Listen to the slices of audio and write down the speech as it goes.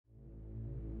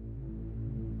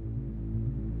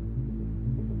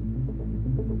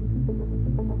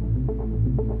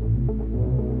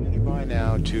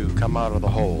about to come out of the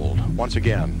hold once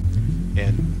again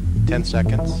in 10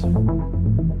 seconds.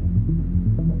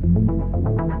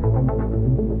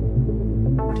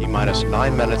 T-minus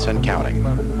 9 minutes and counting.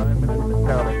 9 minutes and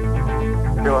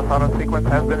counting. Your auto sequence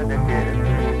has been initiated.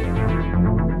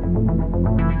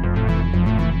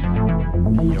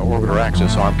 The orbiter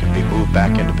access arm can be moved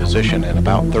back into position in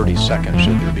about 30 seconds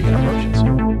should there be an emergency.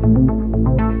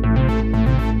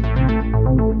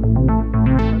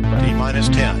 T-minus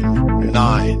 10,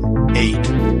 9,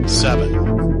 8,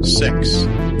 7, 6.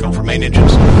 Go for main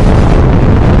engines.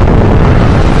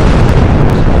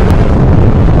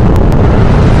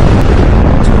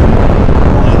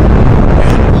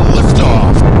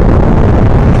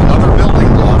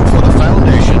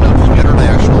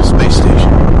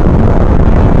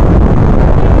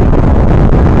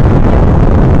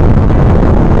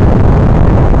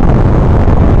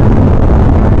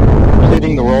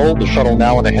 The shuttle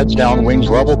now in a heads-down, wings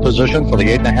level position for the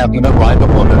 8.5-minute ride to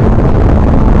orbit.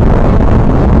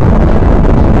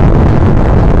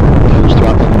 Nose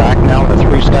throttling back now in a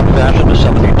 3-step fashion to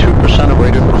 72% of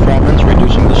rated performance,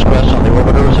 reducing the stress on the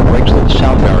orbiter as it breaks through the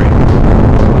sound barrier.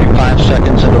 5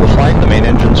 seconds into the flight, the main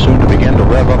engine soon to begin to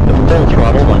rev up to full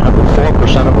throttle,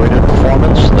 104% of rated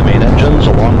performance. The main engines,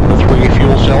 along with the 3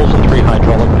 fuel cells and 3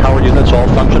 hydraulic power units, all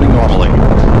functioning normally.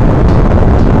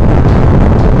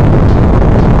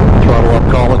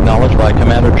 Call acknowledged by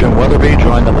Commander Jim Weatherby,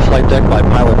 joined on the flight deck by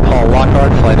pilot Paul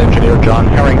Lockhart, flight engineer John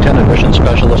Harrington, and mission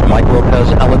specialist Mike Lopez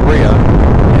Alegria.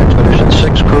 Expedition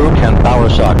 6 crew Ken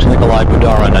Bowersox, Nikolai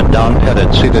Budarin, and Don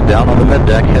Pettit seated down on the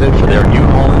middeck, headed for their new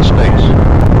home in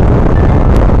space.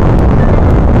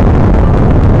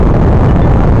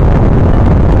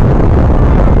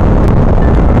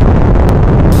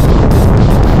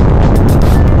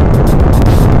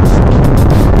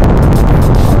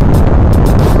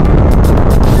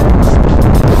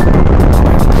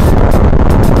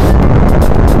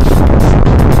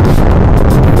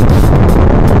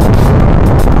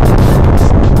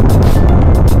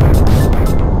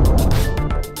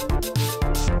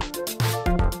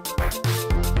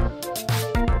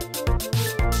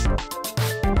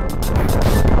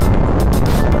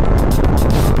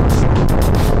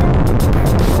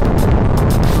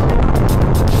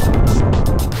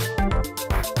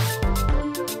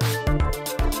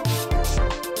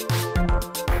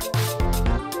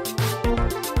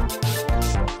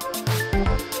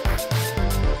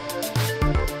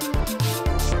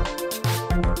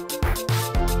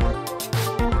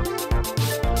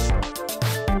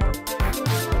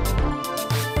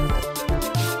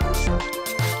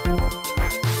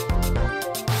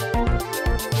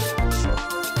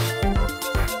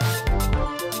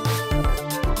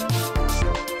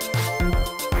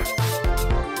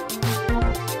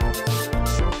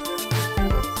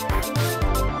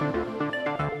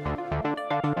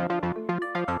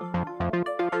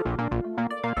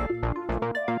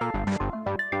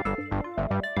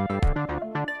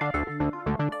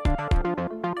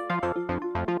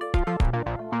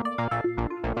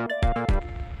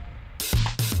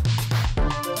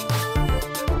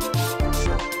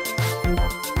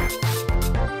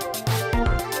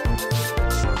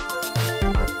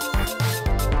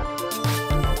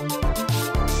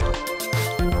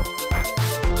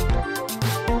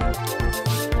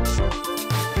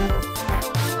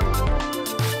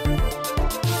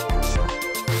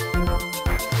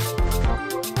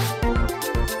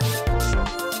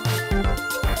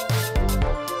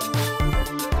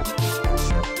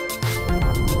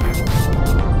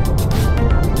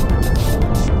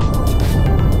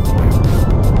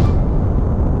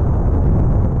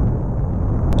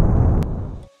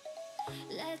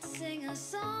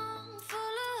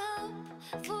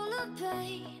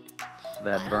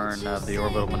 That burn of the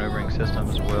orbital maneuvering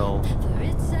systems will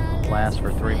last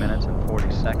for 3 minutes and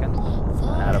 40 seconds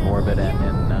out of orbit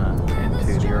and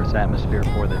into the Earth's atmosphere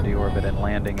for the deorbit and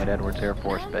landing at Edwards Air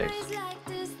Force Base.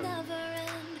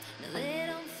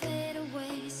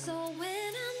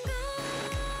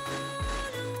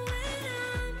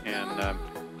 And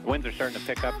winds are starting to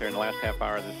pick up here in the last half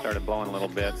hour. It started blowing a little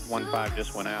bit. 1.5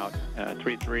 just went out.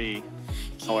 3.3,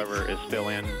 however, is still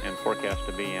in and forecast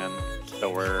to be in. So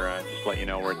we're, just to let you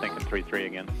know, we're thinking 3.3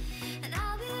 again.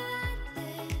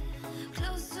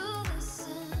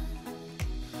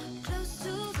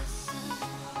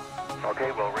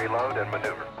 Okay, we'll reload and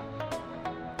maneuver.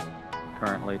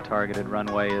 Currently targeted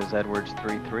runway is Edwards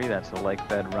 3-3. That's the lake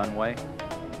bed runway.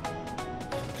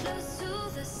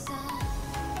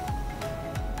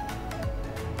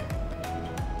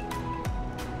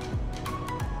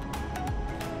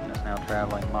 It's now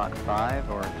traveling Mach 5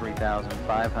 or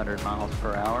 3,500 miles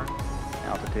per hour.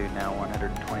 Altitude now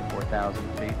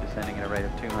 124,000 feet, descending at a rate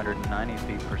of 290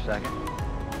 feet per second.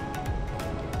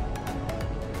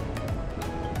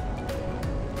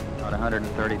 At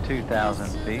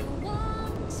 132,000 feet.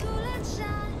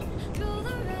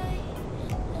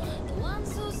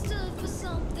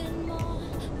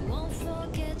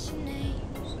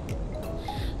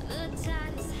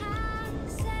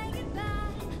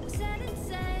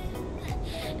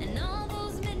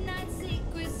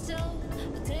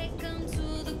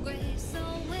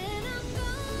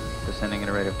 Descending at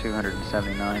a rate of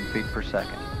 279 feet per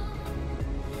second.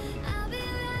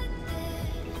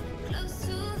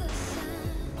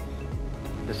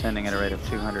 Descending at a rate of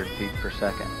 200 feet per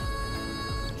second.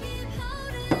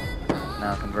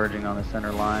 Now converging on the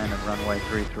center line of runway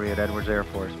 33 at Edwards Air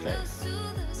Force Base.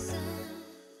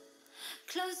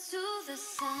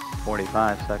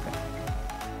 45 seconds.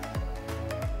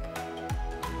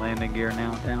 Landing gear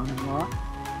now down and locked.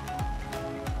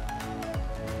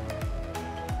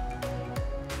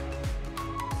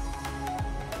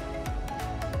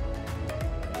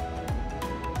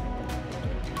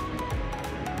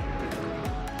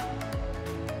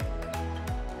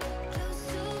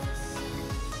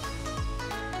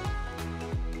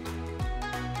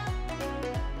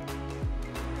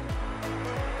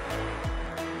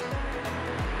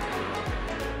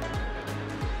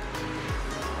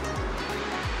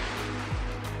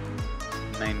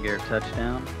 Main gear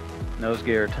touchdown, nose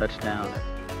gear touchdown.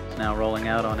 It's now rolling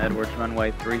out on Edwards runway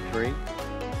 33.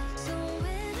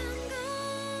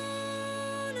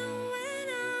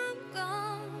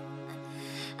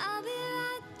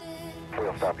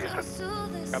 Wheel stop,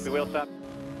 Houston. Copy, wheel stop.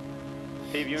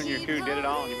 Steve, you and your crew did it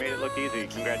all, and you made it look easy.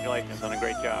 Congratulations on a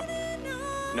great job.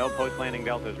 No post-landing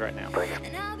deltas right now. Thank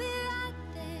you.